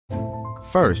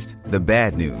First, the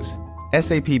bad news.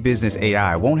 SAP Business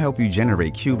AI won't help you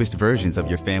generate cubist versions of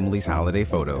your family's holiday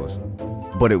photos.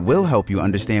 But it will help you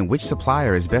understand which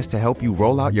supplier is best to help you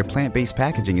roll out your plant-based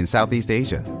packaging in Southeast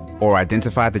Asia, or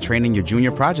identify the training your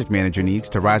junior project manager needs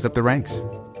to rise up the ranks,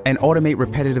 and automate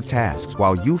repetitive tasks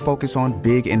while you focus on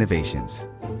big innovations,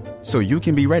 so you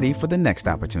can be ready for the next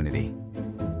opportunity.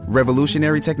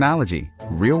 Revolutionary technology,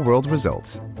 real-world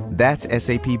results. That's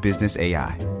SAP Business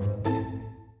AI.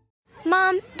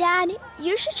 Mom, Dad,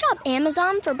 you should shop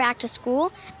Amazon for back to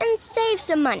school and save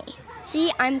some money.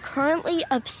 See, I'm currently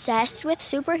obsessed with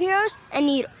superheroes and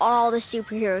need all the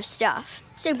superhero stuff.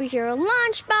 Superhero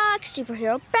lunchbox,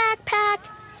 superhero backpack.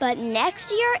 But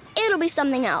next year, it'll be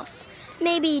something else.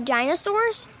 Maybe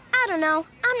dinosaurs? I don't know.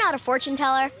 I'm not a fortune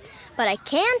teller. But I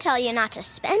can tell you not to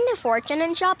spend a fortune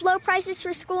and shop low prices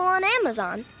for school on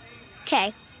Amazon.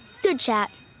 Okay, good chat.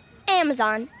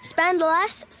 Amazon. Spend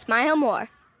less, smile more.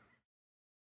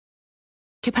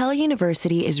 Capella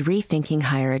University is rethinking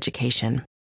higher education.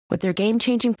 With their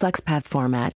game-changing FlexPath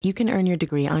format, you can earn your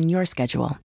degree on your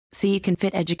schedule, so you can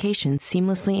fit education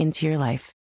seamlessly into your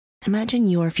life. Imagine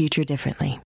your future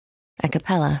differently at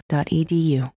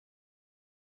capella.edu.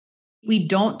 We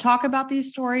don't talk about these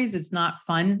stories. It's not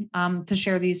fun to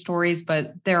share these stories,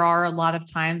 but there are a lot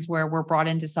of times where we're brought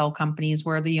in to sell companies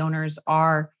where the owners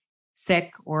are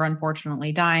sick or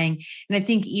unfortunately dying. And I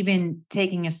think even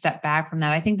taking a step back from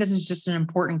that, I think this is just an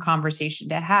important conversation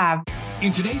to have.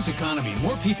 In today's economy,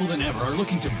 more people than ever are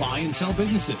looking to buy and sell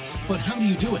businesses. But how do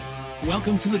you do it?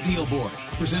 Welcome to the Deal Board,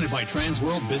 presented by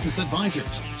Transworld Business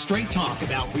Advisors. Straight talk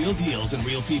about real deals and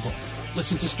real people.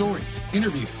 Listen to stories,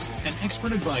 interviews, and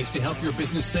expert advice to help your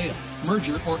business sale,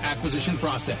 merger, or acquisition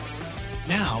process.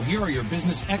 Now, here are your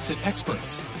business exit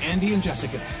experts, Andy and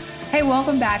Jessica. Hey,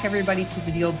 welcome back, everybody, to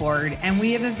the Deal Board. And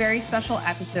we have a very special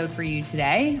episode for you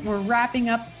today. We're wrapping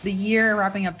up the year,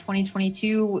 wrapping up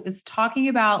 2022. It's talking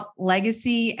about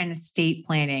legacy and estate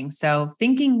planning. So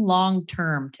thinking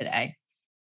long-term today.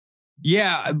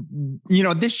 Yeah,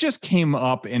 this just came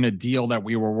up in a deal that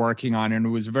we were working on, and it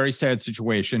was a very sad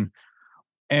situation.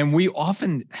 And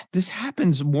this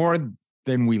happens more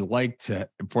than we like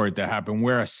for it to happen,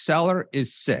 where a seller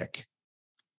is sick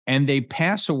and they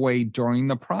pass away during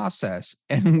the process.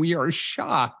 And we are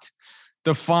shocked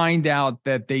to find out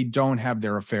that they don't have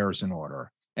their affairs in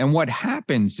order. And what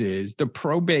happens is the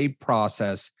probate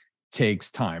process takes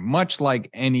time, much like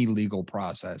any legal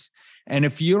process. And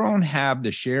if you don't have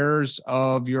the shares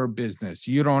of your business,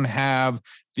 you don't have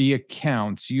the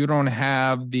accounts, you don't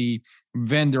have the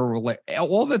vendor,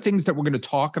 all the things that we're going to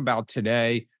talk about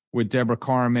today with Deborah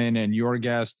Carmen and your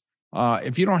guest,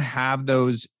 if you don't have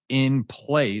those in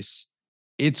place,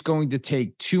 it's going to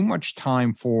take too much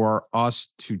time for us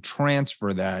to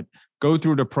transfer that, go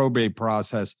through the probate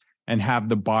process, and have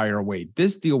the buyer wait.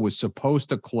 This deal was supposed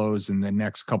to close in the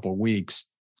next couple of weeks,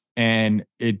 and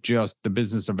the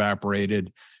business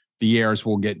evaporated. The heirs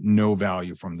will get no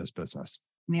value from this business.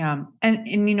 Yeah. And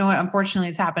you know what? Unfortunately,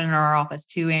 it's happened in our office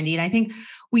too, Andy. And I think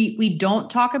we don't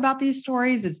talk about these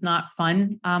stories. It's not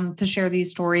fun to share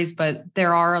these stories, but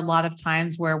there are a lot of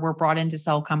times where we're brought in to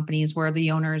sell companies where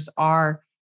the owners are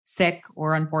sick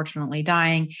or unfortunately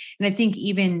dying. And I think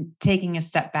even taking a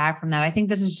step back from that, I think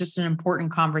this is just an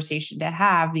important conversation to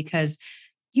have, because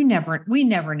we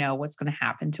never know what's going to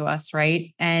happen to us,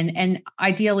 right? And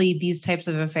ideally, these types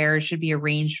of affairs should be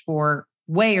arranged for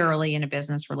way early in a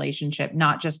business relationship,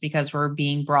 not just because we're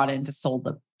being brought in to sell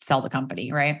the company,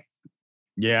 right?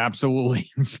 Yeah, absolutely.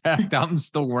 In fact, I'm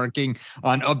still working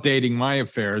on updating my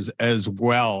affairs as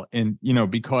well. And,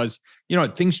 because,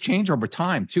 things change over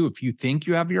time too. If you think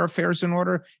you have your affairs in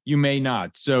order, you may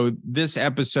not. So this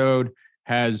episode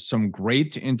has some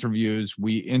great interviews.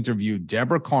 We interviewed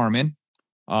Deborah Carmen,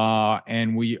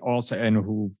 and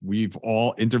who we've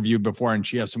all interviewed before, and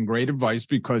she has some great advice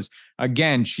because,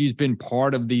 again, she's been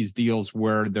part of these deals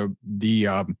where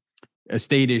the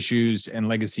estate issues and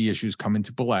legacy issues come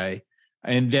into play.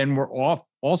 And then we're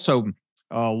also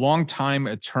a longtime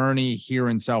attorney here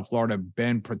in South Florida,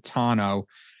 Ben Pratano,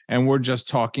 and we're just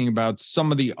talking about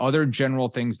some of the other general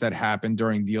things that happen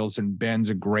during deals. And Ben's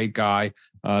a great guy,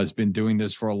 has been doing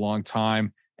this for a long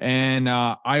time. And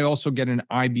I also get an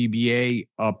IBBA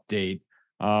update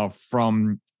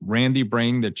from Randy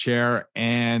Brain, the chair,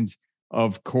 and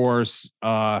of course,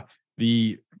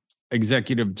 the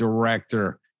executive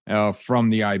director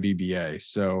from the IBBA.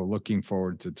 So looking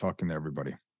forward to talking to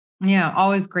everybody. Yeah,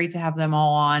 always great to have them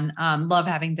all on. Love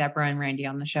having Deborah and Randy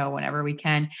on the show whenever we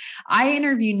can. I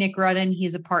interviewed Nick Rudden.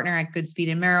 He's a partner at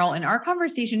Goodspeed and Merrill. And our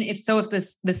conversation, if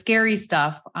the scary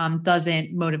stuff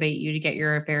doesn't motivate you to get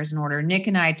your affairs in order, Nick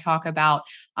and I talk about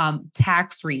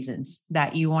tax reasons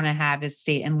that you want to have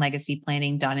estate and legacy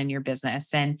planning done in your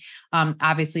business. And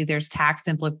obviously, there's tax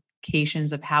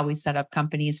implications of how we set up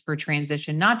companies for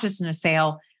transition, not just in a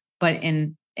sale, but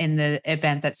in the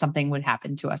event that something would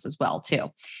happen to us as well,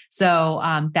 too. So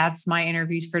that's my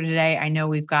interviews for today. I know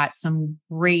we've got some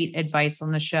great advice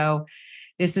on the show.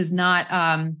 This is not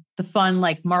the fun,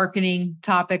 like marketing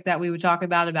topic that we would talk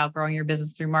about growing your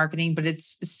business through marketing, but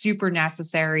it's super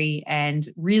necessary and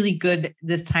really good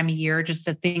this time of year just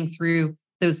to think through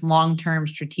those long-term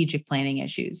strategic planning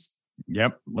issues.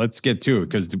 Yep. Let's get to it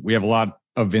because we have a lot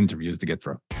of interviews to get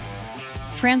through.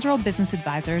 Transworld Business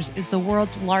Advisors is the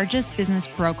world's largest business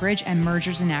brokerage and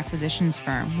mergers and acquisitions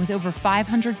firm with over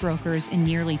 500 brokers in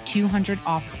nearly 200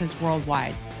 offices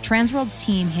worldwide. Transworld's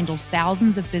team handles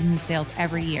thousands of business sales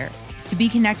every year. To be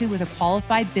connected with a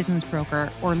qualified business broker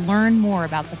or learn more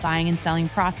about the buying and selling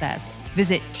process,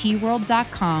 visit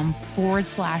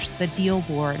tworld.com/the deal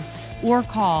board or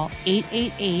call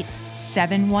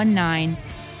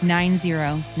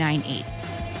 888-719-9098.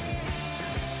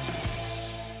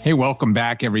 Hey, welcome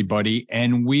back, everybody.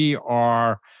 And we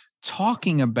are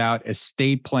talking about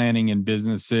estate planning in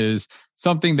businesses,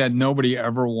 something that nobody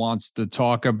ever wants to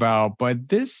talk about. But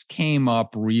this came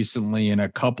up recently in a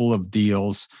couple of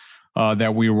deals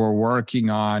that we were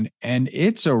working on. And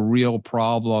it's a real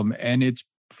problem. And it's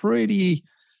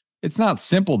not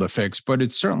simple to fix, but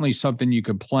it's certainly something you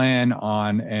could plan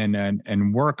on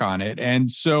and work on it.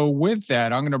 And so with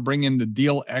that, I'm going to bring in the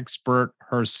deal expert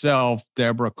herself,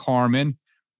 Deborah Carmen,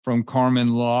 from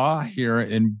Carmen Law here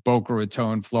in Boca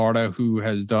Raton, Florida, who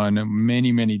has done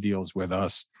many, many deals with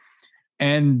us.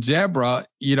 And Deborah,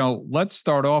 let's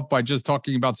start off by just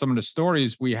talking about some of the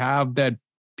stories we have that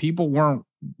people weren't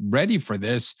ready for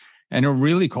this, and it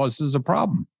really causes a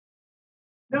problem.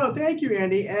 No, thank you,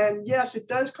 Andy. And yes, it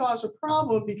does cause a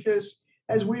problem because,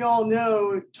 as we all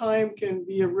know, time can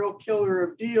be a real killer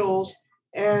of deals.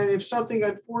 And if something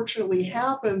unfortunately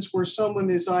happens where someone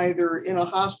is either in a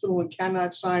hospital and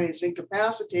cannot sign, is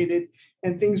incapacitated,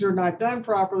 and things are not done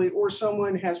properly, or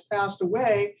someone has passed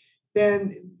away,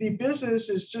 then the business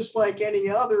is just like any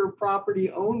other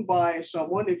property owned by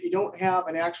someone. If you don't have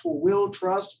an actual will,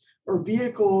 trust, or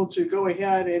vehicle to go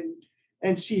ahead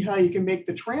and see how you can make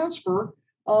the transfer,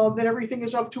 then everything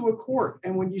is up to a court.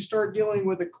 And when you start dealing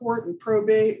with a court and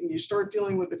probate, and you start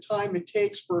dealing with the time it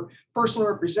takes for personal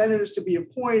representatives to be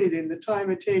appointed, and the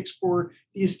time it takes for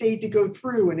the estate to go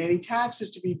through, and any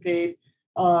taxes to be paid,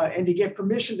 and to get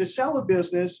permission to sell a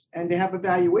business, and to have a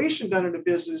valuation done in a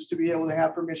business to be able to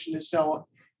have permission to sell it.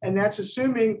 And that's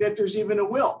assuming that there's even a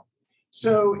will.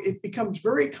 So it becomes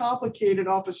very complicated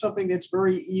off of something that's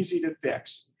very easy to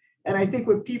fix. And I think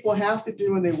what people have to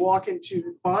do when they walk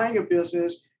into buying a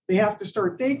business, they have to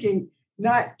start thinking,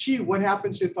 not, gee, what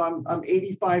happens if I'm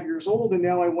 85 years old and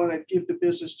now I want to give the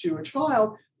business to a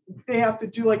child? They have to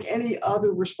do like any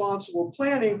other responsible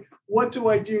planning. What do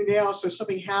I do now? So if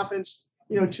something happens,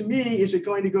 to me, is it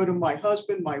going to go to my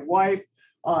husband, my wife?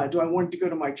 Do I want it to go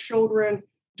to my children?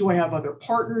 Do I have other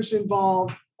partners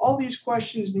involved? All these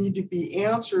questions need to be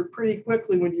answered pretty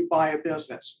quickly when you buy a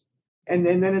business. And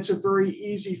then it's a very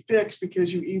easy fix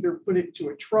because you either put it into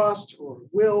a trust or a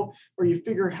will, or you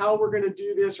figure how we're going to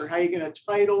do this, or how you're going to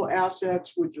title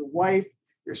assets with your wife,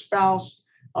 your spouse.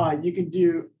 You can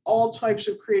do all types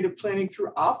of creative planning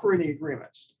through operating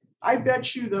agreements. I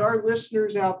bet you that our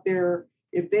listeners out there,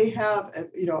 if they have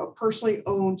a personally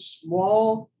owned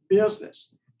small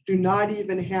business, do not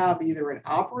even have either an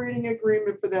operating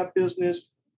agreement for that business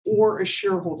or a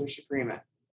shareholders agreement.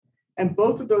 And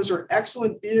both of those are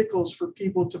excellent vehicles for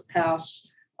people to pass,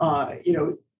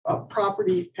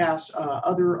 property, pass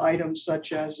other items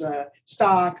such as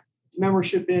stock,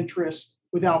 membership interest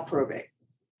without probate.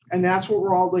 And that's what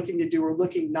we're all looking to do. We're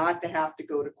looking not to have to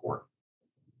go to court.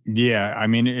 Yeah, I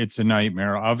mean, it's a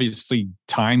nightmare. Obviously,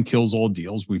 time kills all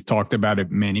deals. We've talked about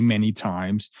it many, many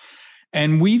times.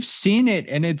 And we've seen it,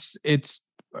 and it's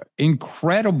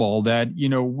incredible that,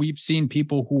 we've seen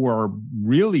people who are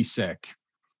really sick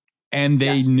and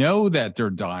they know that they're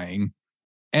dying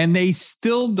and they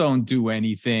still don't do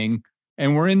anything.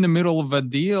 And we're in the middle of a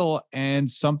deal and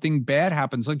something bad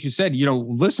happens. Like you said,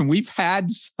 listen, we've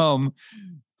had some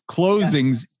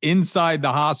closings inside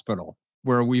the hospital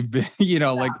where we've been,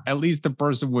 like at least the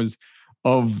person was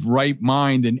of right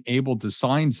mind and able to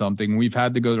sign something. We've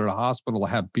had to go to the hospital to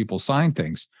have people sign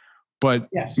things. But,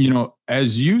 as you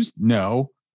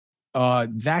know,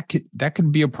 that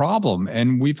could be a problem.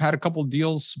 And we've had a couple of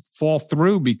deals fall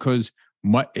through because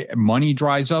money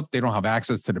dries up. They don't have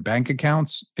access to the bank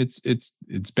accounts.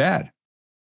 It's bad.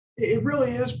 It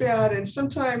really is bad. And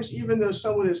sometimes even though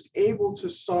someone is able to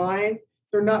sign,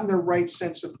 they're not in their right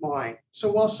sense of mind.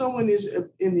 So while someone is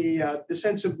in the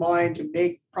sense of mind to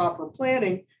make proper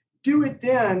planning, do it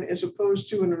then as opposed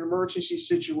to in an emergency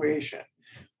situation.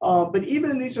 But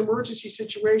even in these emergency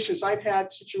situations, I've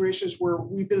had situations where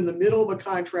we've been in the middle of a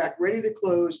contract, ready to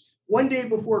close, one day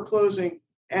before closing,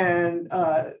 and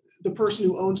the person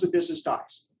who owns the business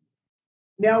dies.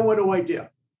 Now what do?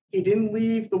 He didn't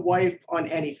leave the wife on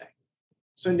anything.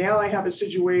 So now I have a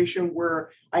situation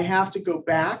where I have to go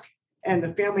back and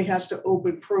the family has to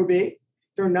open probate.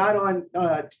 They're not on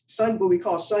what we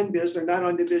call SunBiz. They're not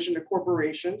on division of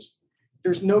corporations.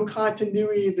 There's no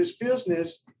continuity of this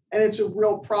business. And it's a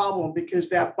real problem because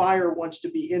that buyer wants to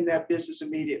be in that business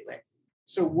immediately.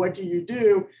 So what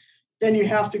do? Then you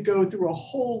have to go through a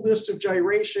whole list of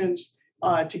gyrations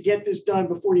to get this done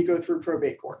before you go through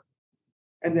probate court.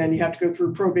 And then you have to go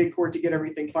through probate court to get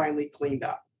everything finally cleaned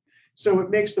up. So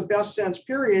it makes the best sense,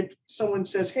 period. Someone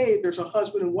says, hey, there's a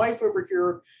husband and wife over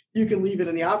here. You can leave it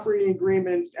in the operating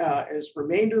agreement as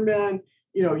remainder men.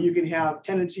 You can have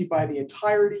tenancy by the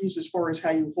entireties as far as how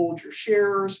you hold your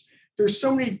shares. There's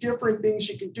so many different things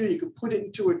you can do. You can put it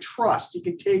into a trust. You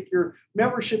can take your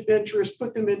membership interest,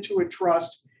 put them into a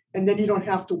trust, and then you don't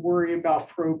have to worry about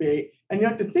probate. And you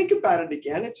have to think about it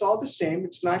again. It's all the same.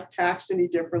 It's not taxed any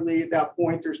differently at that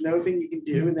point. There's nothing you can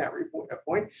do in that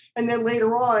point. And then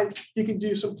later on, you can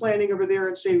do some planning over there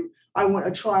and say, I want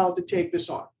a child to take this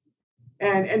on.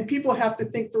 And people have to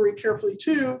think very carefully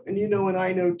too. And and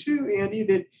I know too, Andy,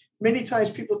 that many times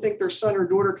people think their son or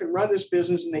daughter can run this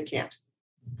business and they can't,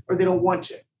 or they don't want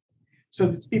to.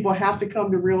 So people have to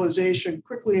come to realization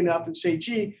quickly enough and say,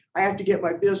 gee, I have to get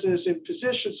my business in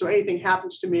position so anything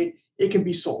happens to me, it can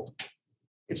be sold.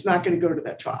 It's not going to go to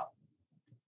that child.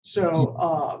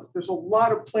 So there's a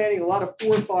lot of planning, a lot of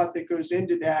forethought that goes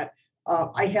into that.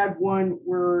 I had one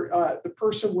where the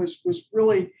person was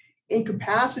really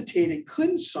incapacitated,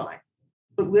 couldn't sign,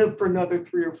 but lived for another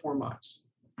 3 or 4 months.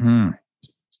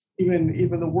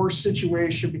 Even the worst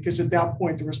situation, because at that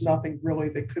point there was nothing really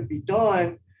that could be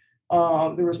done.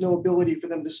 There was no ability for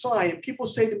them to sign. And people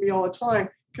say to me all the time,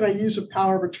 can I use a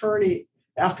power of attorney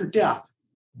after death?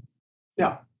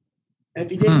 No. And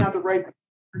if you didn't have the right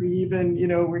to even,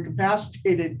 were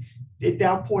incapacitated at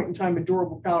that point in time, a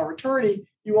durable power of attorney,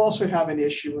 you also have an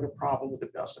issue and a problem with the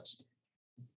business.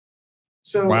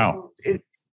 So wow. It's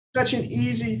such an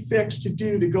easy fix to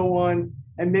do, to go on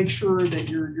and make sure that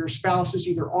your spouse is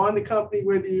either on the company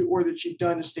with you or that you've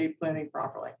done estate planning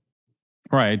properly.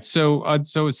 Right. So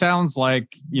it sounds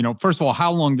like, first of all,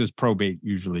 how long does probate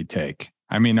usually take?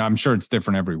 I mean, I'm sure it's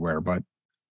different everywhere, but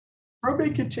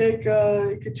probate could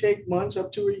take months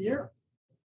up to a year.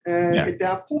 And at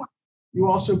that point, you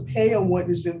also pay on what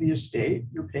is in the estate.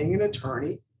 You're paying an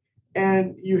attorney,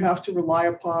 and you have to rely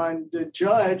upon the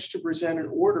judge to present an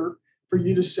order for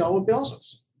you to sell a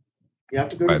business. You have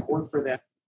to go to court for that.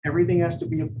 Everything has to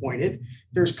be appointed.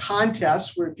 There's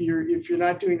contests where if you're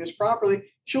not doing this properly,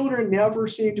 children never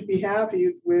seem to be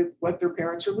happy with what their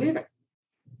parents are leaving,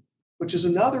 which is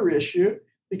another issue.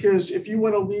 Because if you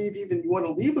want to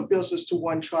leave a business to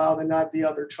one child and not the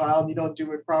other child, and you don't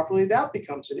do it properly, that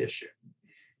becomes an issue.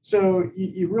 So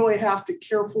you really have to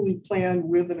carefully plan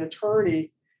with an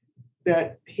attorney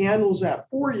that handles that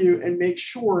for you and make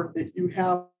sure that you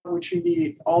have what you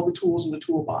need, all the tools in the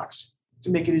toolbox, to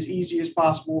make it as easy as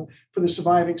possible for the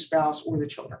surviving spouse or the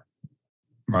children.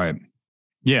 Right.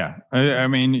 Yeah. I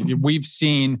mean, we've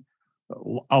seen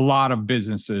a lot of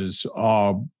businesses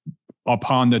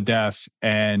upon the death,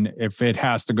 and if it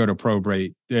has to go to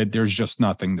probate, there's just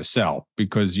nothing to sell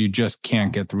because you just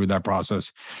can't get through that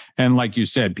process. And like you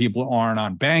said, people aren't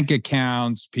on bank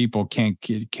accounts. People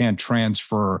can't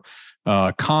transfer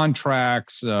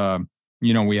contracts.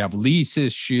 We have lease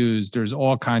issues. There's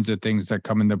all kinds of things that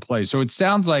come into play. So it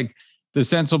sounds like the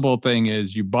sensible thing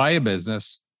is you buy a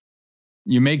business,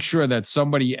 you make sure that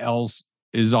somebody else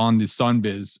is on the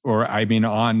SunBiz,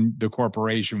 on the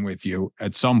corporation with you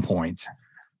at some point.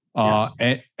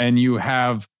 Yes. And you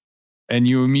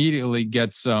immediately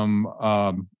get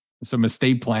some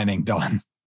estate planning done.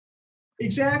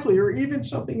 Exactly. Or even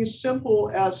something as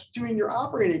simple as doing your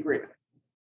operating agreement.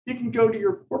 You can go to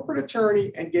your corporate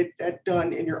attorney and get that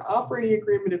done in your operating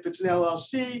agreement. If it's an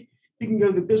LLC, you can go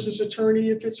to the business attorney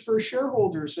if it's for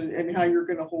shareholders and how you're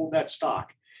going to hold that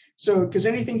stock. So, because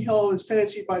anything held as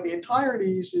tenancy by the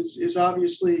entireties is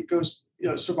obviously goes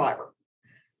survivor.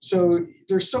 So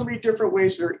there's so many different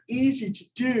ways that are easy to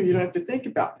do. You don't have to think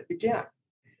about it again.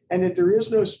 And if there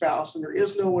is no spouse and there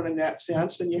is no one in that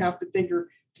sense, then you have to think,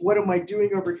 what am I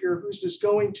doing over here? Who's this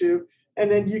going to? And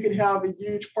then you can have a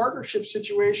huge partnership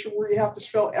situation where you have to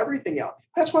spell everything out.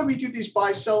 That's why we do these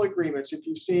buy-sell agreements. If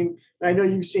you've seen, and I know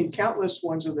you've seen countless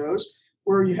ones of those,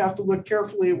 where you have to look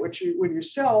carefully at when you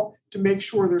sell to make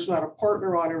sure there's not a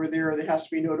partner on over there that has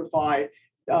to be notified.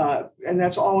 And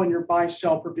that's all in your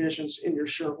buy-sell provisions in your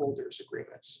shareholders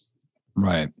agreements.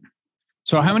 Right.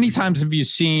 So how many times have you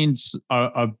seen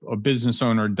a business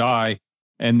owner die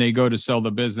and they go to sell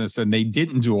the business and they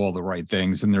didn't do all the right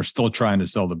things and they're still trying to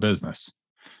sell the business?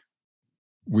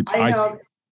 Very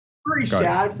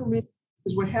sad for me,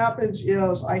 because what happens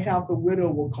is I have the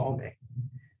widow will call me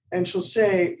and she'll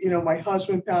say, my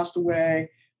husband passed away.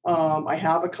 I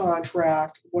have a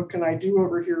contract. What can I do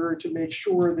over here to make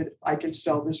sure that I can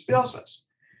sell this business?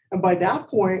 And by that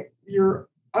point, you're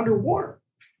underwater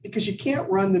because you can't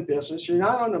run the business. You're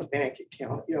not on a bank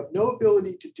account. You have no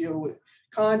ability to deal with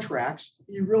contracts.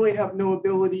 You really have no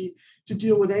ability to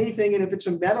deal with anything. And if it's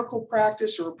a medical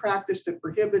practice or a practice that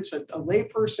prohibits a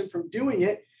layperson from doing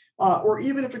it, or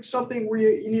even if it's something where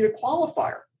you need a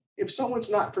qualifier, if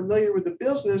someone's not familiar with the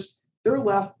business, they're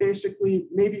left basically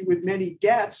maybe with many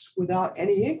debts without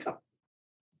any income.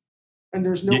 And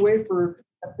there's no way for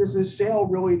a business sale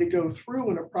really to go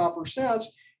through in a proper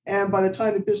sense. And by the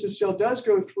time the business sale does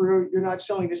go through, you're not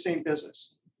selling the same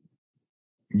business.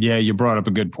 Yeah, you brought up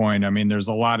a good point. I mean, there's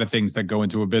a lot of things that go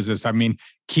into a business. I mean,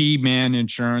 key man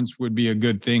insurance would be a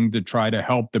good thing to try to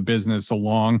help the business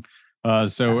along.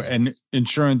 And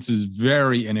insurance is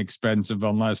very inexpensive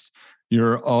unless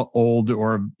you're old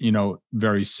or,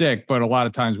 very sick. But a lot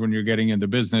of times when you're getting into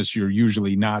business, you're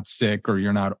usually not sick or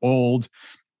you're not old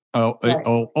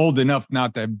enough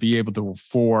not to be able to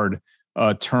afford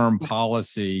a term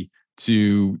policy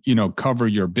to, cover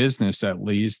your business at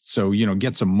least. So,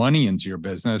 get some money into your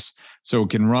business so it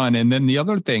can run. And then the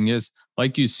other thing is,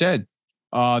 like you said,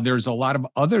 there's a lot of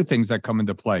other things that come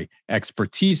into play.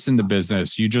 Expertise in the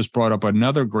business. You just brought up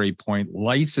another great point,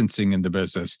 licensing in the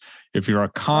business. If you're a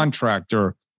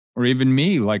contractor, or even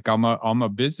me, like I'm a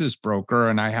business broker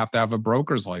and I have to have a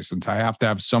broker's license. I have to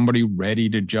have somebody ready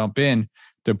to jump in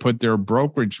to put their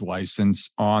brokerage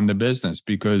license on the business,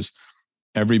 because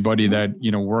everybody that,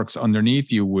 works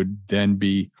underneath you would then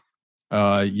be,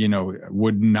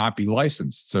 would not be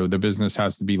licensed. So the business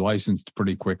has to be licensed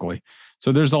pretty quickly.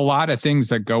 So there's a lot of things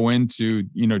that go into,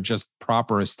 just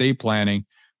proper estate planning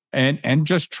and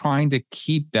just trying to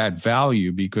keep that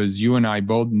value, because you and I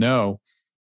both know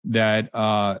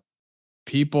that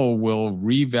people will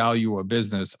revalue a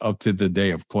business up to the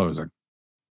day of closing.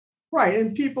 Right.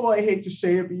 And people, I hate to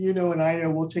say it, but and I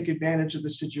know will take advantage of the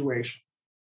situation.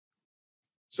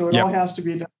 So it all has to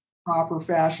be done in proper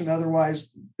fashion.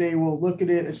 Otherwise, they will look at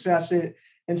it, assess it,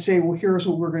 and say, well, here's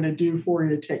what we're going to do for you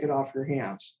to take it off your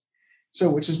hands. So,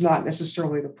 which is not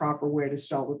necessarily the proper way to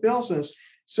sell the business.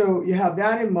 So you have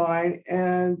that in mind.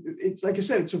 And it's like I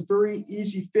said, it's a very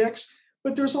easy fix.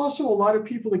 But there's also a lot of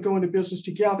people that go into business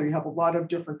together. You have a lot of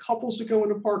different couples that go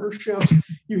into partnerships.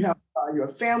 You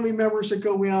have family members that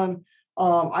go in.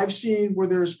 I've seen where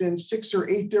there's been 6 or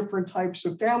 8 different types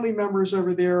of family members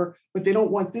over there, but they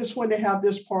don't want this one to have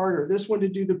this part or this one to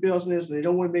do the business. And they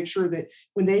don't want to make sure that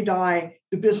when they die,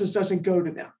 the business doesn't go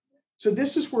to them. So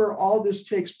this is where all this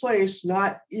takes place,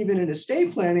 not even in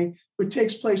estate planning, but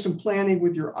takes place in planning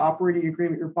with your operating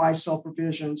agreement, your buy-sell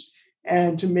provisions,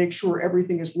 and to make sure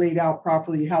everything is laid out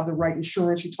properly. You have the right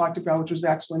insurance you talked about, which was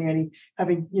excellent, Annie,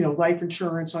 having life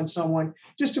insurance on someone,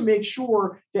 just to make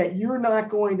sure that you're not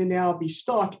going to now be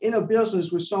stuck in a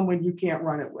business with someone you can't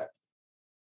run it with.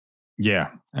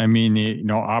 Yeah. I mean,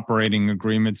 operating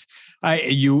agreements.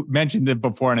 You mentioned it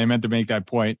before, and I meant to make that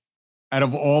point. Out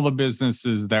of all the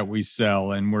businesses that we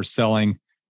sell, and we're selling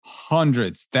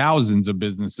hundreds, thousands of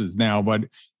businesses now, but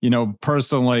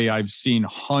personally, I've seen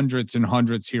hundreds and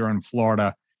hundreds here in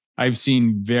Florida. I've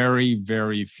seen very,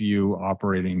 very few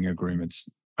operating agreements.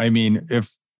 I mean,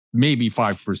 if maybe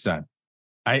 5%.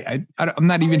 I'm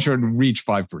not even sure to reach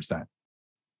 5%.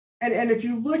 And if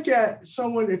you look at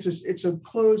someone, it's a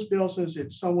closed business.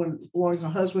 It's someone belonging to a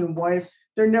husband and wife.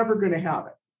 They're never going to have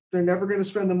it. They're never going to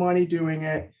spend the money doing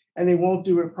it, and they won't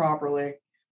do it properly.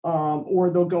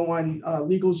 Or they'll go on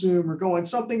LegalZoom or go on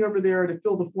something over there to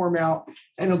fill the form out,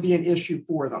 and it'll be an issue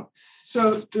for them.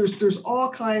 So there's all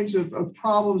kinds of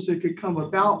problems that could come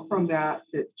about from that.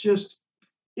 It just,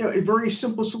 a very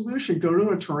simple solution: go to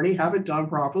an attorney, have it done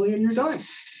properly, and you're done.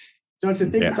 Don't have to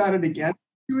think about it again.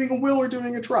 Doing a will or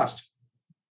doing a trust.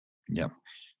 Yeah.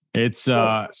 It's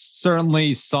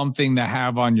certainly something to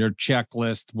have on your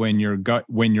checklist when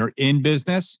you're in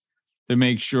business, to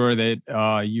make sure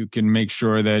that you can make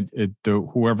sure that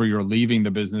whoever you're leaving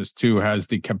the business to has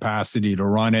the capacity to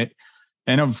run it.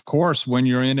 And of course, when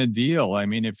you're in a deal, I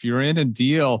mean, if you're in a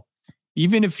deal,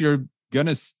 even if you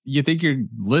think you're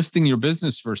listing your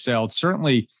business for sale,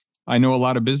 certainly, I know a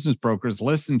lot of business brokers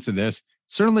listen to this.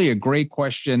 Certainly a great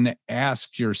question to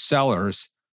ask your sellers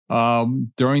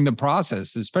during the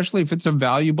process, especially if it's a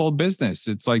valuable business.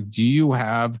 It's like, do you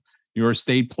have your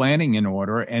estate planning in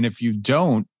order? And if you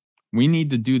don't, we need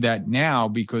to do that now,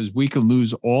 because we could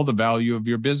lose all the value of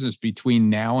your business between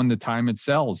now and the time it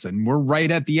sells. And we're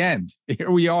right at the end. Here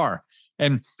we are.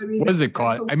 And what does it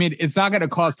cost? I mean, it's not going to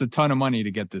cost a ton of money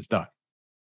to get this done.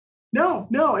 No.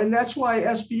 And that's why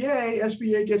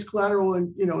SBA gets collateral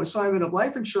and, assignment of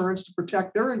life insurance to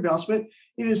protect their investment.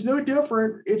 It is no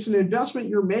different. It's an investment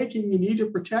you're making. You need to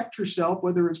protect yourself,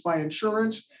 whether it's by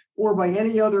insurance or by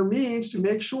any other means, to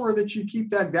make sure that you keep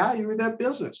that value of that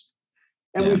business.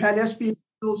 And we've had SBA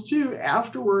deals too.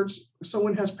 Afterwards,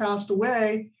 someone has passed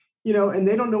away, and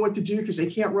they don't know what to do because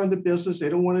they can't run the business. They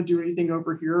don't want to do anything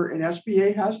over here. And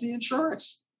SBA has the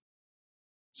insurance.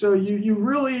 So you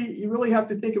really have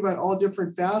to think about all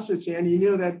different facets, and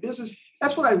that business.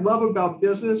 That's what I love about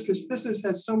business, because business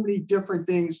has so many different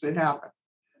things that happen.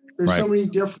 There's so many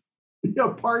different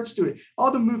parts to it.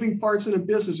 All the moving parts in a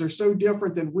business are so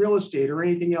different than real estate or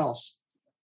anything else.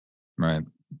 Right.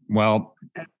 Well,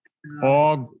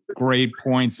 all great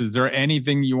points. Is there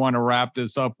anything you want to wrap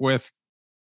this up with?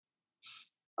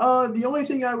 The only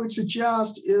thing I would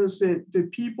suggest is that the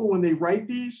people, when they write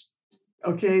these,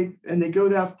 okay, and they go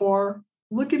that far,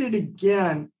 look at it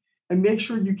again and make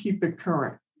sure you keep it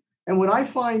current. And what I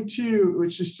find too,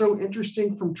 which is so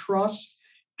interesting from trust,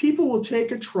 people will take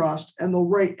a trust and they'll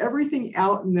write everything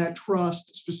out in that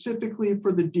trust specifically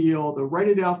for the deal. They'll write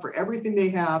it out for everything they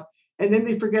have, and then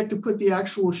they forget to put the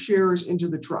actual shares into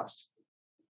the trust.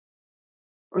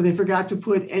 Or they forgot to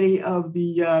put any of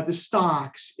the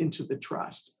stocks into the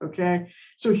trust, okay?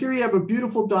 So here you have a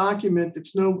beautiful document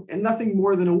that's nothing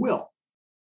more than a will.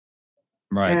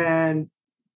 Right. And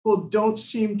people don't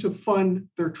seem to fund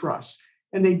their trusts,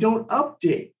 and they don't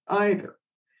update either.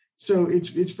 So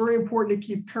it's very important to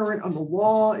keep current on the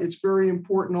law. It's very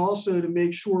important also to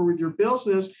make sure with your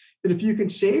business that if you can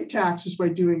save taxes by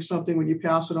doing something when you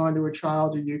pass it on to a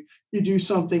child, or you do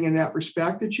something in that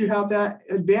respect, that you have that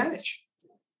advantage.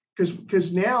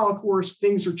 Because now, of course,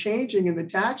 things are changing in the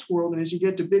tax world, and as you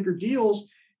get to bigger deals,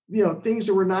 things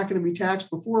that were not going to be taxed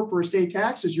before for estate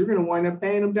taxes, you're going to wind up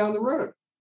paying them down the road.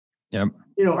 Yep.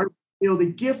 To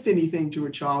gift anything to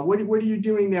a child. What are you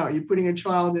doing now? You're putting a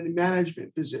child in a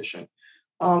management position.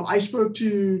 I spoke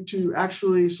to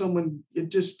actually someone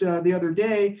just the other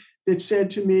day that said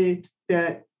to me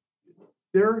that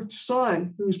their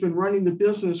son, who's been running the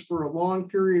business for a long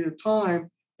period of time,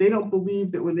 they don't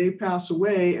believe that when they pass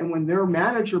away and when their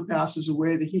manager passes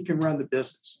away, that he can run the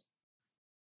business.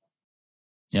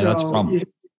 Yeah, that's a problem.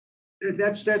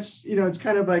 That's it's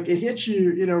kind of like it hits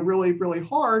you, really, really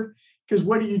hard, because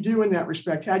what do you do in that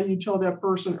respect? How do you tell that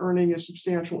person earning a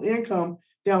substantial income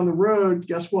down the road,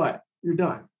 guess what? You're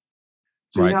done.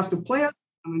 So You have to plan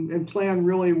and plan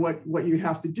really what you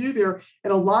have to do there.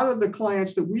 And a lot of the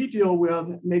clients that we deal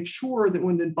with make sure that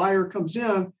when the buyer comes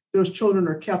in, those children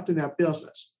are kept in that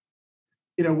business.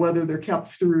 Whether they're kept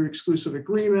through exclusive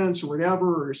agreements or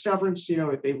whatever, or severance,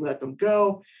 if they let them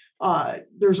go.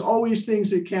 There's always things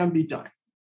that can be done.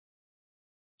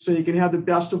 So you can have the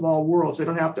best of all worlds. They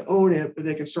don't have to own it, but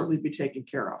they can certainly be taken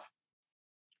care of.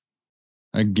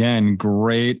 Again,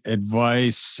 great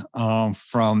advice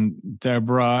from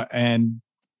Deborah. And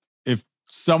if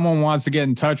someone wants to get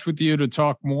in touch with you to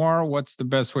talk more, what's the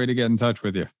best way to get in touch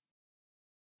with you?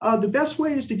 The best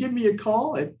way is to give me a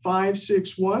call at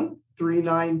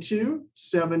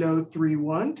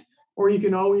 561-392-7031. Or you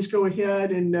can always go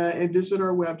ahead and visit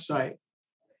our website,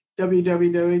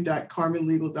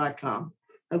 www.carmenlegal.com.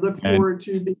 I look forward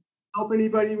to help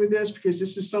anybody with this, because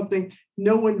this is something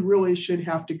no one really should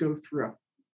have to go through.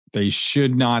 They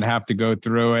should not have to go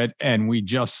through it. And we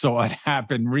just saw it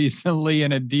happen recently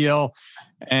in a deal,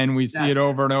 and we see it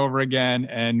over and over again.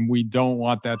 And we don't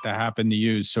want that to happen to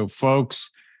you. So folks,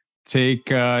 take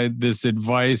this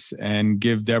advice and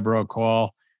give Deborah a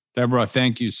call. Deborah,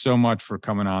 thank you so much for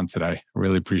coming on today. I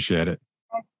really appreciate it.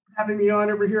 Having me on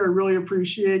over here. I really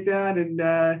appreciate that.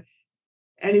 And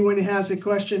anyone who has a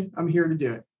question, I'm here to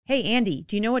do it. Hey, Andy,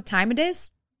 do you know what time it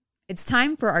is? It's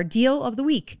time for our Deal of the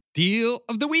Week. Deal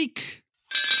of the Week.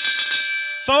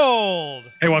 Sold.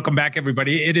 Hey, welcome back,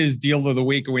 everybody. It is Deal of the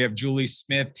Week, and we have Julie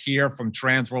Smith here from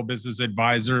Transworld Business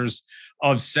Advisors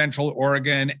of Central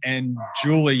Oregon. And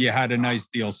Julie, you had a nice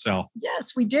deal sell.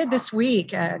 Yes, we did this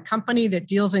week. A company that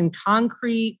deals in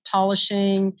concrete,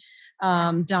 polishing,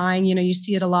 dyeing. You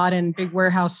see it a lot in big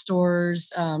warehouse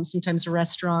stores, sometimes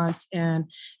restaurants, and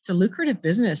it's a lucrative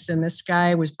business. And this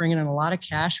guy was bringing in a lot of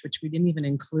cash, which we didn't even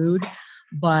include,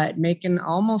 but making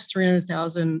almost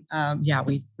 300,000.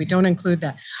 We don't include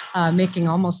that. Making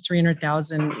almost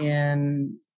 300,000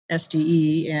 in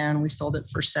SDE, and we sold it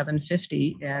for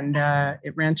 $750, and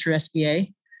it ran through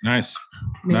SBA. Nice.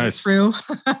 It through,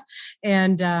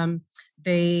 and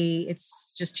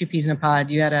it's just two peas in a pod.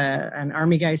 You had an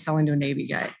Army guy selling to a Navy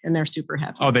guy, and they're super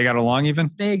happy. Oh, they got along even?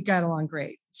 They got along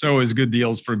great. So it was good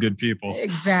deals for good people.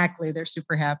 Exactly. They're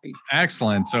super happy.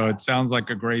 Excellent. So it sounds like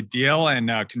a great deal,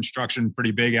 and construction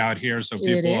pretty big out here. So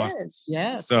people, it is,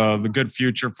 yes. So the good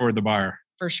future for the buyer.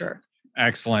 For sure.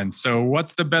 Excellent. So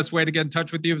what's the best way to get in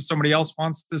touch with you if somebody else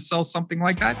wants to sell something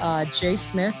like that? Jay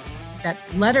Smith, that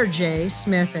letter J,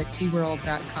 Smith at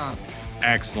tworld.com.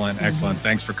 Excellent.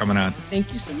 Thanks for coming on.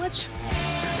 Thank you so much.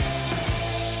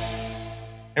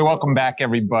 Hey, welcome back,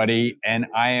 everybody. And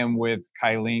I am with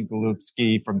Kylene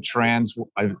Golubski from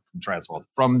Transworld,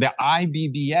 from the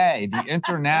IBBA, the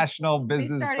International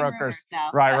Business Brokers.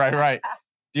 Right.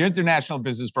 The International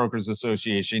Business Brokers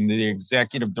Association, the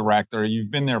executive director. You've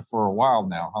been there for a while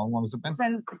now. How long has it been?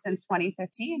 Since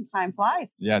 2015. Time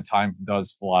flies. Yeah, time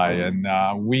does fly. And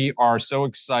we are so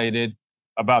excited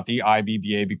about the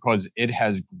IBBA because it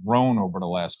has grown over the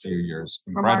last few years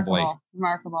incredibly.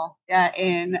 Remarkable. Yeah,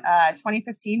 in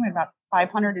 2015, we had about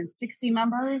 560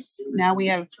 members. Now we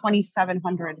have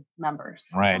 2,700 members.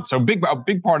 Right. So a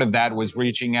big part of that was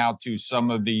reaching out to some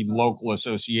of the local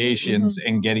associations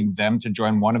and getting them to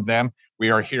join. One of them, we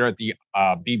are here at the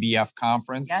BBF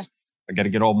conference. Yes. I got to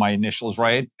get all my initials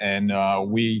right. And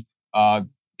we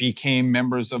became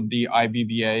members of the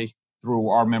IBBA through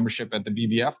our membership at the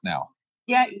BBF now.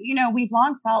 Yeah, we've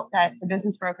long felt that the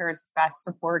business broker is best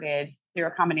supported through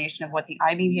a combination of what the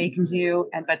IBBA can do,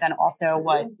 but then also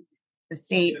what the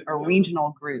state or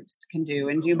regional groups can do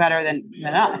and do better than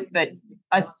us. But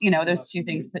us, those two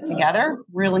things put together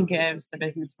really gives the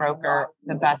business broker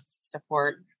the best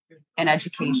support and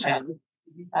education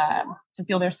to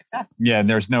feel their success. Yeah, and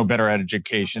there's no better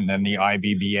education than the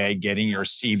IBBA, getting your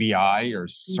CBI, your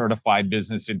Certified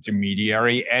Business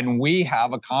Intermediary. And we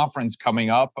have a conference coming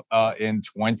up in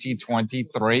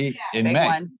 2023 in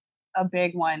May. A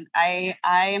big one. I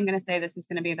am going to say this is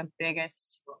going to be the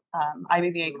biggest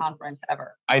IBBA conference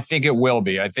ever. I think it will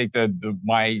be. I think that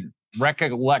my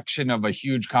recollection of a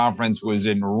huge conference was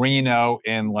in Reno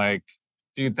in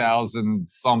 2000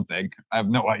 something. I have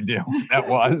no idea what that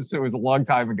was. It was a long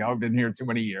time ago. I've been here too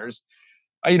many years.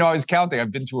 I was counting.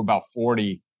 I've been to about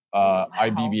 40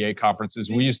 IBBA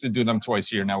conferences. We used to do them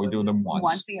twice a year. Now we do them once.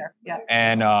 Once a year, yeah.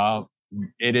 And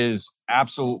it is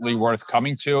absolutely worth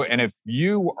coming to. And if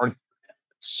you are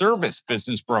service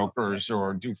business brokers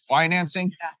or do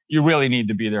financing, you really need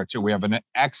to be there too. We have an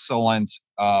excellent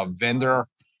vendor.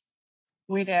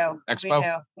 We do. Expo? We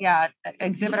do. Yeah.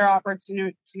 Exhibitor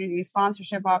opportunities,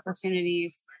 sponsorship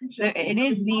opportunities. It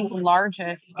is the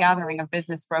largest gathering of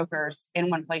business brokers in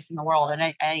one place in the world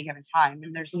at any given time.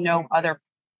 And there's no other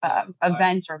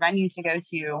event or venue to go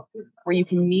to where you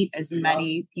can meet as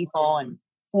many people and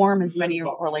form as many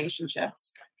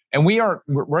relationships. And we're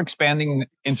expanding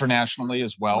internationally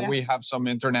as well. Yeah. We have some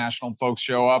international folks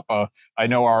show up. I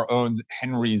know our own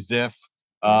Henry Ziff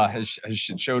has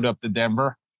showed up to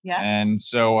Denver. Yes. And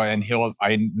so, I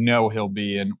know he'll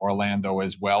be in Orlando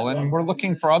as well. And we're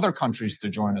looking for other countries to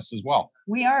join us as well.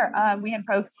 We are. We had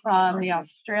folks from the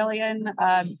Australian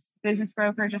Business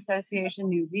Brokerage Association,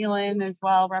 New Zealand as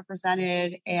well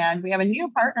represented. And we have a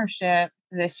new partnership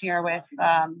this year with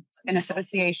an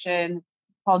association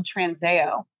called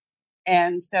Transeo.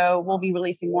 And so we'll be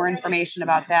releasing more information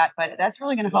about that. But that's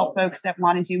really going to help folks that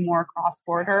want to do more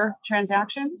cross-border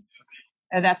transactions.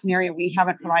 That's an area we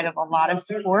haven't provided a lot of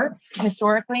support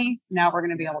historically. Now we're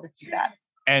going to be able to do that.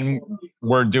 And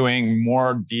we're doing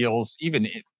more deals, even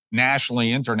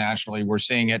nationally, internationally. We're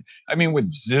seeing it. I mean, with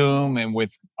Zoom and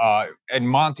with, and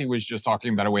Monty was just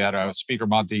talking about it. We had a speaker,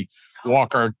 Monty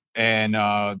Walker, and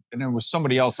it was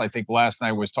somebody else, I think last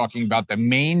night was talking about the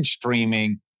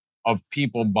mainstreaming of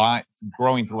people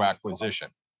growing through acquisition.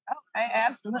 Oh,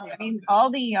 absolutely. I mean, all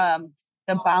the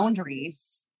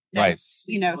boundaries that's,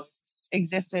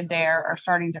 existed there are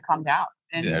starting to come down.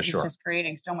 And it's just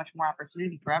creating so much more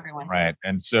opportunity for everyone. Right.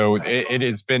 And so it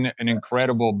has been an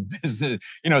incredible business.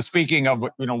 Speaking of,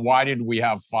 why did we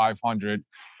have 500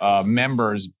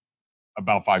 members?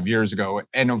 about 5 years ago.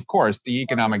 And of course, the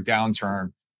economic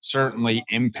downturn certainly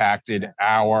impacted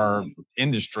our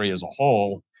industry as a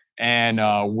whole. And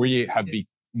we have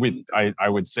I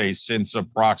would say since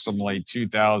approximately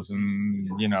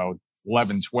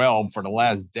 2011, 12, for the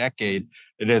last decade,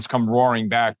 it has come roaring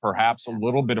back, perhaps a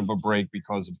little bit of a break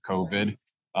because of COVID.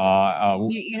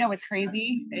 You know what's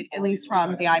crazy? At least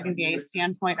from the IBBA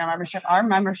standpoint, our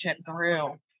membership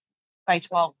grew by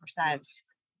 12%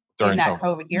 during that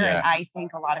COVID year. Yeah. And I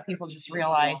think a lot of people just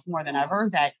realize more than ever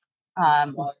that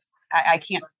I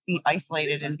can't be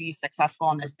isolated and be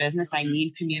successful in this business. I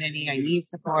need community. I need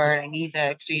support. I need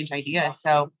to exchange ideas.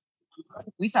 So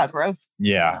we saw growth.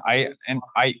 Yeah. I'm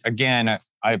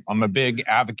a big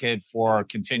advocate for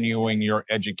continuing your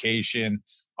education.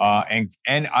 And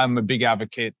I'm a big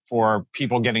advocate for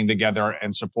people getting together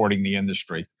and supporting the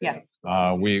industry. Yeah.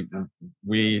 I've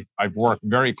worked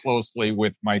very closely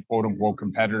with my quote unquote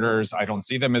competitors. I don't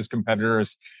see them as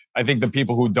competitors. I think the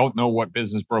people who don't know what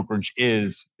business brokerage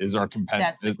is our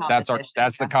competitor.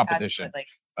 That's the competition.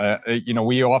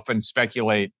 We often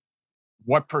speculate,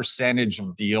 what percentage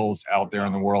of deals out there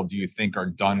in the world do you think are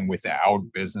done without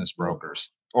business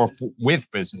brokers or with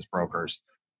business brokers?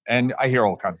 And I hear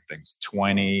all kinds of things,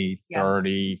 20,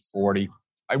 30, 40.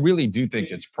 I really do think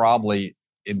it's probably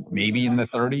maybe in the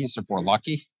 30s if we're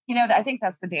lucky. I think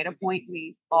that's the data point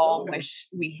we all wish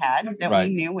we had, that we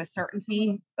knew with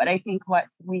certainty. But I think what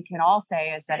we can all say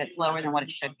is that it's lower than what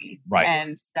it should be. Right.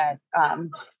 And that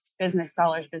business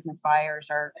sellers, business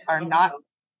buyers are not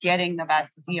getting the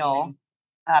best deal,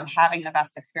 having the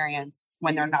best experience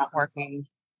when they're not working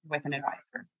with an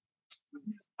advisor.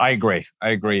 I agree.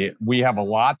 We have a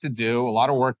lot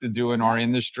of work to do in our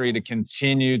industry to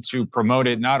continue to promote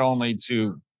it, not only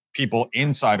to people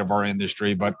inside of our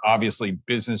industry, but obviously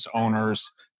business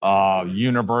owners,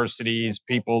 universities,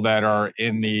 people that are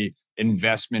in the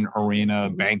investment arena,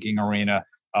 banking arena,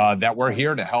 that we're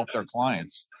here to help their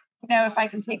clients. If I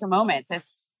can take a moment,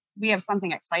 we have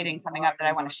something exciting coming up that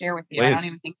I want to share with you. Please. I don't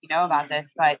even think you know about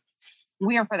this, but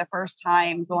we are for the first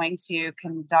time going to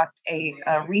conduct a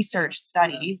research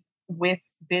study with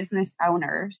business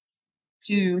owners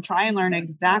to try and learn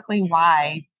exactly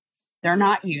why they're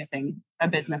not using a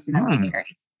business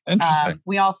intermediary. Interesting.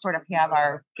 We all sort of have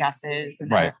our guesses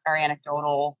and our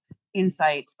anecdotal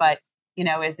insights, but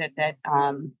is it that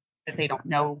they don't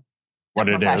know what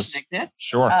it is? Exists?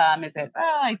 Sure. Is it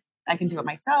I can do it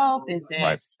myself? Is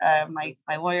it my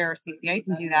lawyer or CPA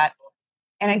can do that?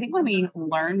 And I think when we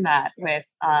learn that with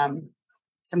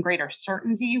some greater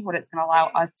certainty, what it's going to allow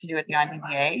us to do at the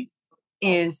IBBA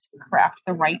is craft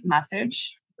the right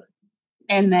message,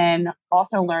 and then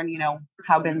also learn,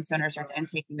 how business owners are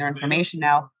intaking their information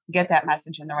now, get that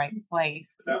message in the right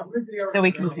place, so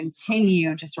we can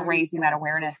continue just raising that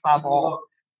awareness level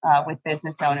with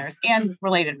business owners and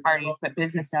related parties, but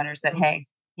business owners that, hey,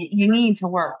 you need to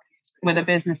work with a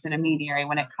business intermediary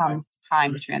when it comes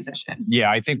time to transition. Yeah,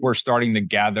 I think we're starting to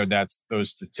gather those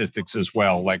statistics as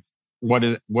well. Like, what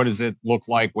does it look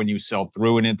like when you sell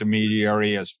through an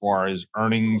intermediary as far as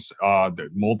earnings, the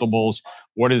multiples?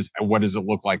 What does it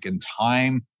look like in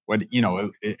time?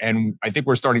 And I think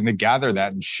we're starting to gather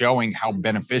that and showing how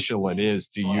beneficial it is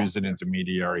to use an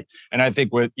intermediary. And I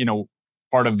think part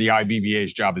of the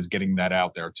IBBA's job is getting that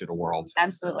out there to the world.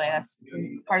 Absolutely. That's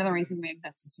part of the reason we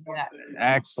exist, is to do that.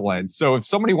 Excellent. So if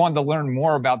somebody wanted to learn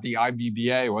more about the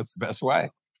IBBA, what's the best way?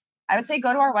 I would say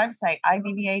go to our website,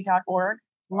 ibba.org.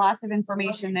 Lots of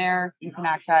information there. You can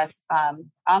access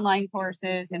online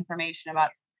courses, information about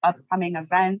upcoming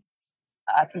events.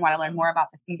 If you want to learn more about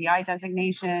the CDI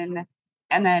designation,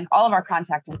 and then all of our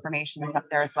contact information is up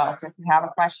there as well. So if you have a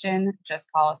question, just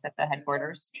call us at the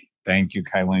headquarters. Thank you,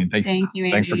 Kylene. Thank you,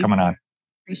 Andy. Thanks for coming on.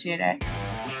 Appreciate it.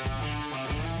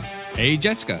 Hey,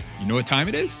 Jessica, you know what time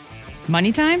it is?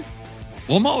 Money time?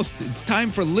 Almost. It's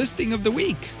time for Listing of the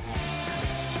Week.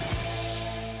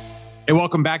 Hey,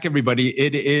 welcome back, everybody.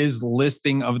 It is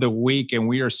Listing of the Week, and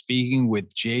we are speaking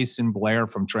with Jason Blair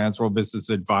from Transworld Business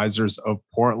Advisors of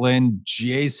Portland.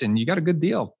 Jason, you got a good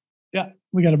deal. Yeah,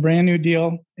 we got a brand new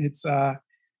deal. It's a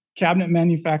cabinet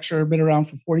manufacturer, been around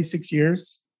for 46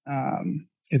 years.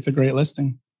 It's a great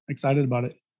listing. Excited about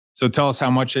it. So tell us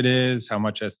how much it is, how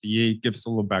much SDE. Give us a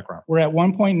little background. We're at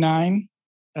 1.9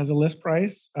 as a list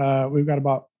price. We've got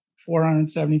about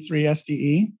 473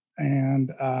 SDE,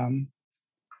 and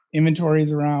inventory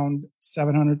is around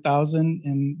 700,000,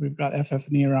 and we've got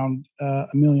FF&E around $1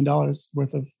 million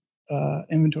worth of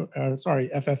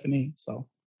FF&E. So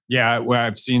yeah, well,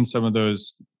 I've seen some of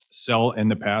those sell in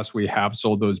the past. We have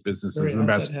sold those businesses in the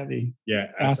past. Heavy.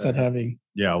 Yeah, asset heavy.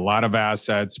 Yeah, a lot of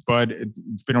assets, but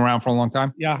it's been around for a long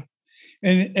time. Yeah,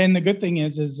 And the good thing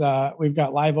is we've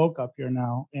got Live Oak up here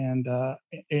now, and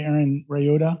Aaron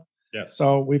Rayuda. Yeah.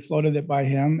 So we floated it by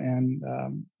him, and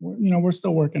we're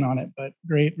still working on it, but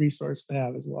great resource to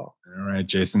have as well. All right,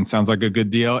 Jason, sounds like a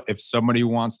good deal. If somebody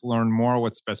wants to learn more,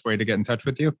 what's the best way to get in touch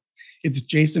with you? It's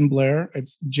Jason Blair.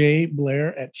 It's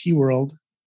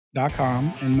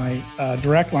jblair@tworld.com, and my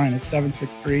direct line is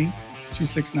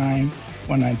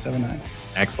 763-269-1979.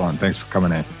 Excellent. Thanks for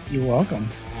coming in. You're welcome.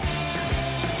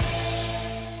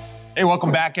 Hey,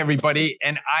 welcome back, everybody.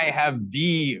 And I have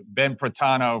the Ben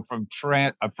Pratano from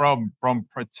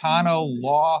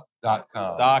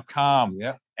PratanoLaw.com.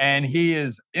 Yeah. And he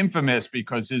is infamous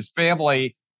because his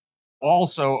family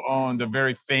also owned a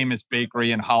very famous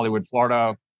bakery in Hollywood,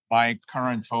 Florida, my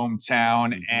current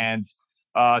hometown. And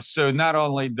so not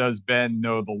only does Ben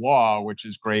know the law, which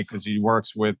is great because he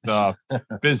works with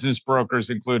business brokers,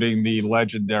 including the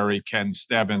legendary Ken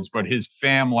Stebbins, but his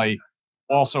family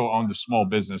also owned a small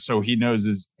business. So he knows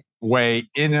his way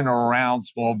in and around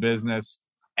small business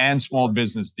and small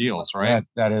business deals, right?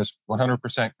 That is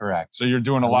 100% correct. So you're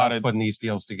doing a lot of putting these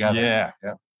deals together. Yeah.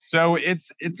 So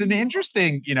it's an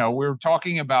interesting, we're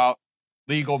talking about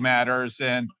legal matters,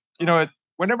 and,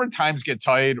 whenever times get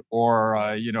tight or,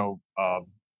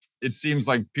 it seems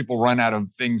like people run out of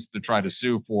things to try to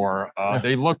sue for,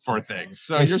 they look for things.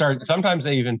 So sometimes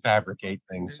they even fabricate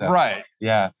things. So, right.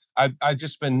 Yeah. I've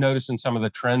just been noticing some of the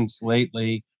trends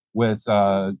lately with,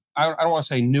 I don't want to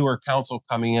say newer counsel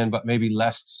coming in, but maybe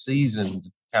less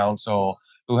seasoned counsel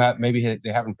who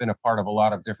they haven't been a part of a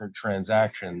lot of different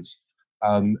transactions.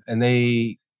 And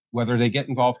whether they get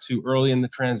involved too early in the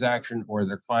transaction or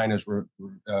their client is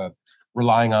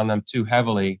relying on them too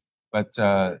heavily, but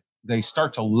they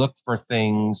start to look for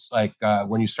things like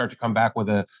when you start to come back with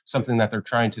something that they're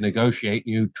trying to negotiate,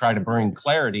 you try to bring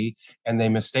clarity, and they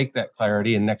mistake that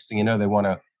clarity, and next thing you know, they want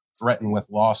to threaten with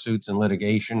lawsuits and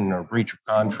litigation or breach of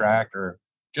contract or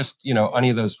just any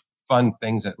of those fun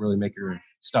things that really make your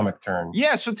stomach turn.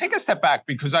 Yeah. So take a step back,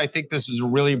 because I think this is a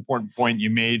really important point you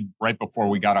made right before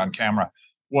we got on camera,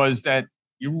 was that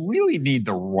you really need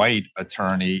the right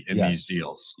attorney in these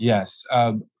deals. Yes.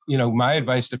 My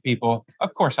advice to people,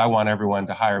 of course, I want everyone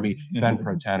to hire me, Ben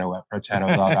Pratano at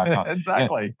PratanoLaw.com.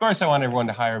 Exactly. Yeah, of course, I want everyone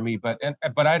to hire me, but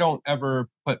I don't ever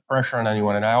put pressure on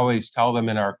anyone. And I always tell them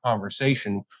in our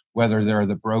conversation, whether they're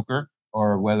the broker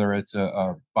or whether it's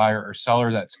a buyer or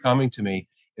seller that's coming to me,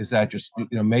 is that just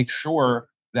make sure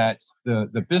that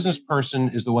the business person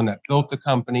is the one that built the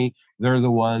company. They're the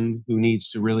one who needs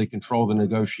to really control the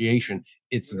negotiation.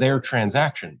 It's their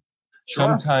transaction. Sure.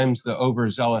 Sometimes the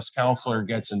overzealous counselor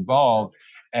gets involved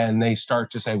and they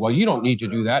start to say, well, you don't need to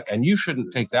do that, and you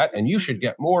shouldn't take that, and you should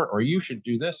get more, or you should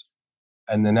do this.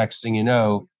 And the next thing you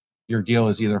know, your deal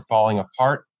is either falling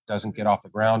apart, doesn't get off the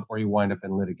ground, or you wind up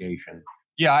in litigation.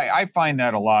 Yeah, I find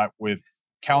that a lot with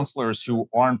counselors who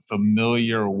aren't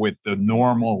familiar with the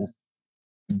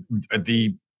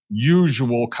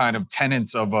usual kind of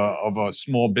tenets of a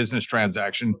small business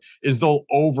transaction. Is they'll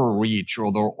overreach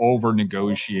or they'll over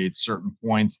negotiate certain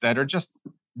points that are just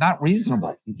not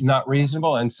reasonable.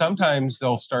 And sometimes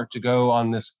they'll start to go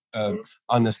on this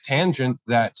tangent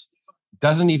that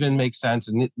doesn't even make sense,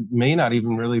 and it may not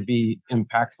even really be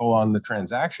impactful on the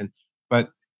transaction,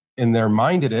 but in their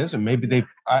mind it is. And maybe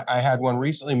I had one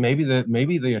recently, maybe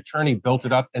the attorney built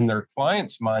it up in their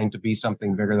client's mind to be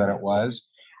something bigger than it was.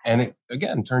 And it,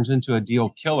 again, turns into a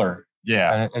deal killer.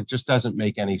 Yeah. And it just doesn't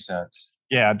make any sense.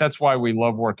 Yeah, that's why we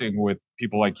love working with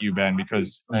people like you, Ben,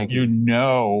 because you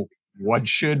know what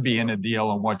should be in a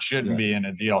deal and what shouldn't be in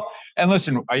a deal. And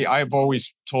listen, I've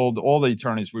always told all the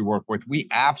attorneys we work with, we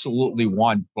absolutely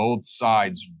want both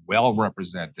sides well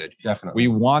represented. Definitely.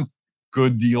 We want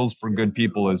good deals for good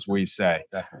people, as we say.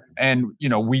 Definitely. And,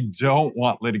 we don't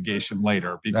want litigation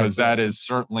later, because that is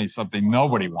certainly something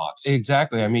nobody wants.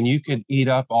 Exactly. I mean, you could eat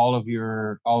up all of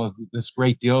this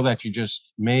great deal that you just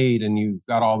made, and you've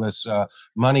got all this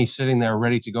money sitting there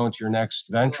ready to go into your next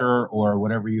venture or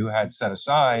whatever you had set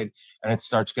aside, and it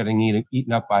starts getting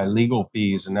eaten up by legal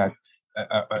fees and that,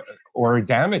 or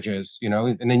damages,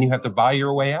 and then you have to buy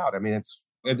your way out. I mean,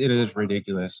 it is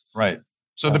ridiculous. Right.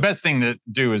 So the best thing to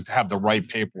do is to have the right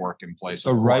paperwork in place.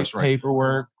 The right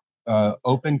paperwork,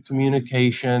 open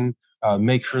communication,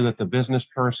 make sure that the business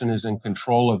person is in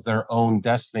control of their own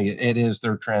destiny. It is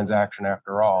their transaction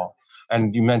after all.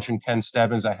 And you mentioned Ken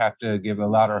Stebbins. I have to give a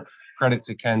lot of credit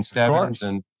to Ken Stebbins.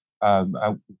 And,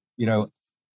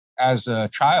 as a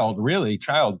child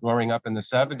growing up in the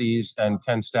 70s, and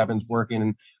Ken Stebbins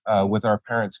working with our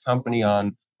parents' company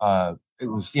on, it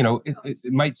was,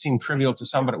 it might seem trivial to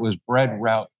some, but it was bread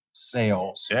route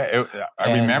sales. Yeah,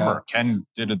 I remember Ken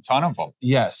did a ton of them.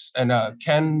 Yes, and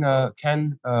Ken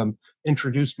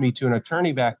introduced me to an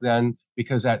attorney back then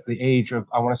because at the age of,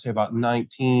 I want to say about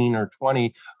 19 or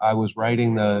 20, I was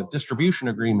writing the distribution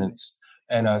agreements.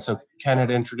 And so Ken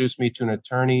had introduced me to an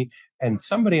attorney, and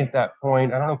somebody at that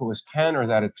point, I don't know if it was Ken or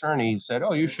that attorney, said,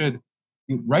 "Oh, you should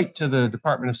write to the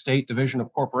Department of State Division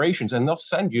of Corporations, and they'll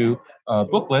send you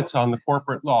booklets on the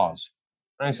corporate laws."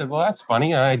 And I said, "Well, that's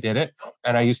funny." And I did it,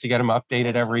 and I used to get them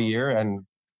updated every year. And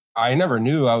I never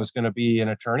knew I was going to be an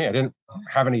attorney. I didn't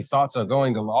have any thoughts of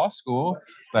going to law school,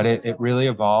 but it really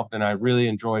evolved, and I really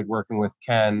enjoyed working with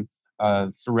Ken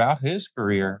throughout his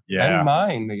career and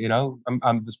mine. You know,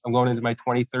 I'm going into my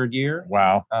 23rd year.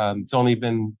 Wow. It's only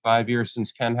been 5 years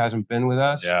since Ken hasn't been with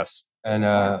us. Yes. And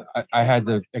I had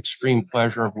the extreme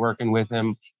pleasure of working with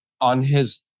him on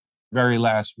his very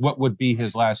last, what would be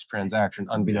his last transaction,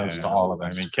 unbeknownst to all of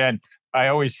us. I mean, Ken, I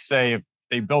always say if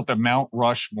they built a Mount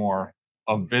Rushmore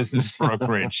of business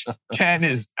brokerage, Ken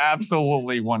is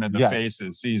absolutely one of the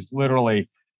faces. He's literally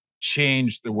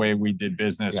changed the way we did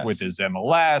business with his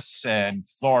MLS, and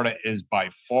Florida is by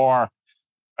far,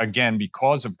 again,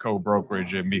 because of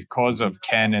co-brokerage and because of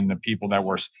Ken and the people that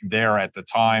were there at the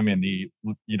time in the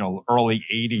early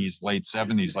 80s, late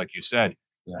 70s, like you said,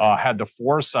 had the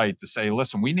foresight to say,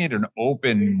 listen, we need an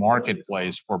open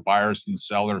marketplace for buyers and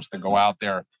sellers to go out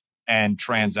there and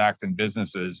transact in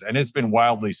businesses. And it's been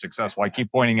wildly successful. I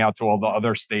keep pointing out to all the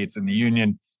other states in the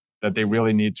union that they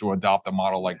really need to adopt a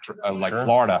model like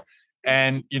Florida.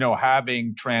 And,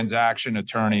 having transaction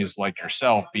attorneys like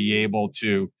yourself be able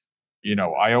to,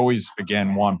 I always,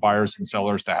 again, want buyers and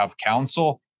sellers to have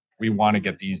counsel. We want to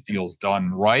get these deals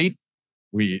done right.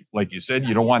 We, like you said,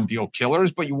 you don't want deal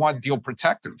killers, but you want deal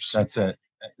protectors. That's it.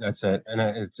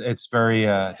 And it's very,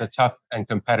 it's a tough and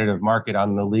competitive market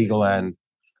on the legal end.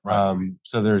 Right.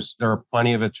 So there are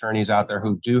plenty of attorneys out there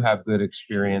who do have good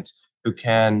experience, who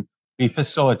can be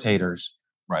facilitators,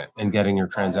 right, in getting your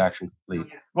transaction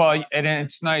complete. Well, and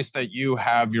it's nice that you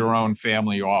have your own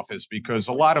family office, because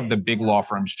a lot of the big law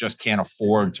firms just can't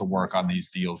afford to work on these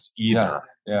deals either.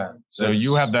 Yeah. So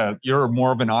you're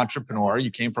more of an entrepreneur.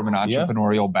 You came from an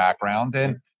entrepreneurial background,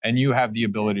 and you have the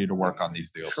ability to work on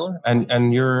these deals. Sure.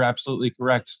 And you're absolutely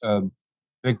correct.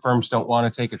 Big firms don't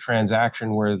want to take a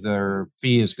transaction where their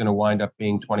fee is going to wind up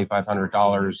being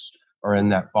 $2,500 or in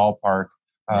that ballpark.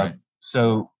 Right.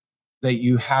 So that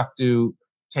you have to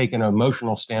take an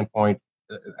emotional standpoint,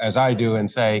 as I do,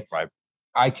 and say,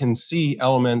 I can see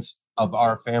elements of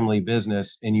our family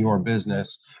business in your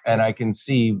business, and I can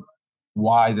see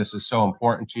why this is so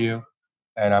important to you,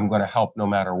 and I'm going to help no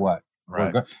matter what.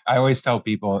 Right. I always tell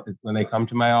people when they come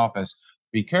to my office,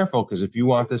 be careful, because if you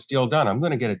want this deal done, I'm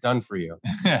going to get it done for you.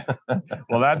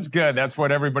 Well, that's good. That's what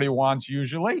everybody wants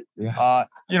usually. Yeah.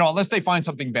 Unless they find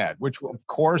something bad, which of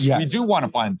course we do want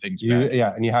to find things bad.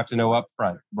 Yeah, and you have to know up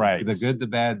front. Right. The good, the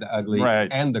bad, the ugly,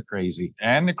 and the crazy.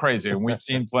 And we've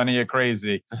seen plenty of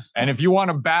crazy. And if you want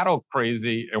to battle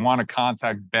crazy and want to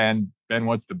contact Ben,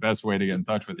 what's the best way to get in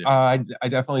touch with you? I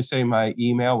definitely say my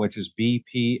email, which is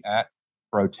bp@protanolaw.com,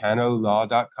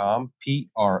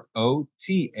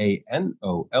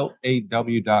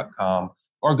 protanolaw.com,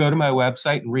 or go to my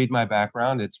website and read my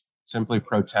background. It's simply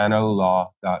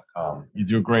protanolaw.com. You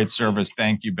do a great service.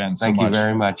 Thank you, Ben, so much. Thank you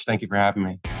very much. Thank you for having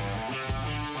me.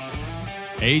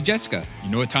 Hey, Jessica, you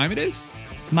know what time it is?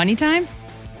 Money time?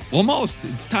 Almost.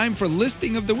 It's time for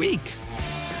Listing of the Week.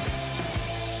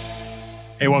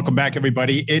 Hey, welcome back,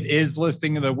 everybody. It is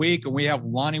Listing of the Week, and we have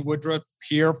Lonnie Woodruff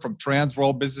here from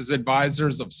Transworld Business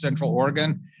Advisors of Central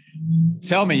Oregon.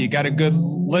 Tell me, you got a good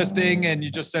listing, and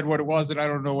you just said what it was, and I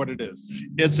don't know what it is.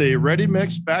 It's a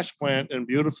ready-mix batch plant in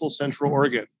beautiful Central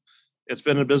Oregon. It's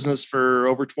been in business for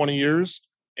over 20 years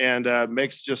and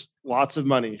makes just lots of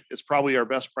money. It's probably our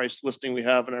best priced listing we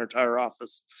have in our entire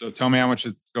office. So tell me how much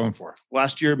it's going for.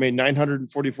 Last year it made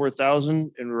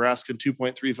 $944,000, and we're asking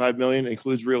 $2.35 million. It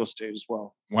includes real estate as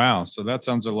well. Wow. So that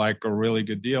sounds like a really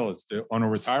good deal. Is the owner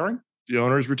retiring? The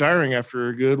owner is retiring after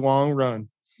a good long run.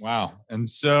 Wow. And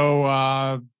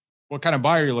so what kind of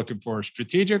buyer are you looking for?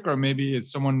 Strategic, or maybe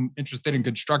is someone interested in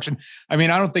construction? I mean,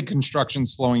 I don't think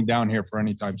construction's slowing down here for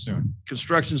any time soon.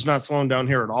 Construction's not slowing down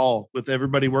here at all. With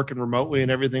everybody working remotely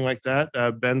and everything like that,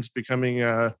 Ben's becoming,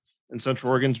 in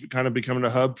Central Oregon's kind of becoming a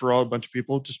hub for a bunch of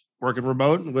people just working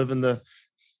remote and living the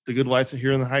good life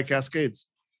here in the High Cascades.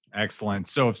 Excellent.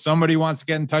 So if somebody wants to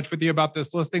get in touch with you about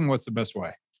this listing, what's the best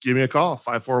way? Give me a call,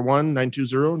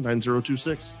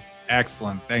 541-920-9026.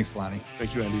 Excellent. Thanks, Lonnie.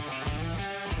 Thank you, Andy.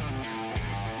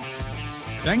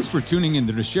 Thanks for tuning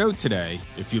into the show today.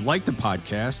 If you like the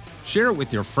podcast, share it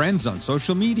with your friends on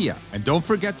social media. And don't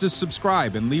forget to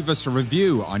subscribe and leave us a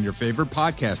review on your favorite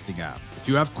podcasting app. If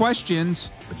you have questions,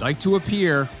 would like to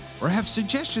appear, or have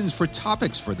suggestions for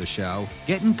topics for the show,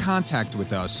 get in contact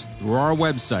with us through our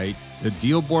website,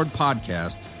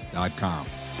 thedealboardpodcast.com.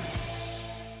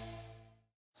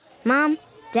 Mom,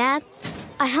 Dad,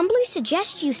 I humbly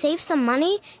suggest you save some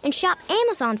money and shop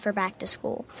Amazon for back to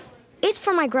school. It's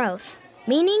for my growth,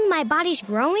 meaning my body's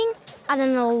growing at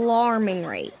an alarming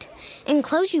rate. And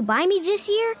clothes you buy me this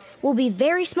year will be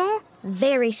very small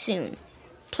very soon.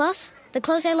 Plus, the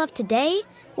clothes I love today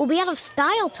will be out of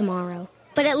style tomorrow.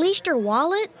 But at least your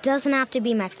wallet doesn't have to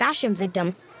be my fashion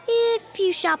victim if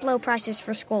you shop low prices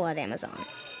for school at Amazon.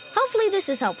 Hopefully this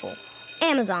is helpful.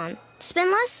 Amazon.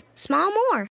 Spend less, smile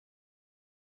more.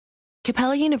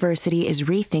 Capella University is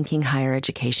rethinking higher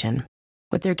education.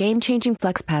 With their game-changing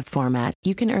FlexPath format,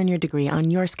 you can earn your degree on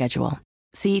your schedule,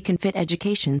 so you can fit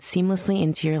education seamlessly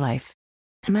into your life.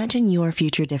 Imagine your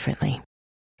future differently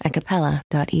at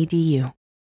capella.edu.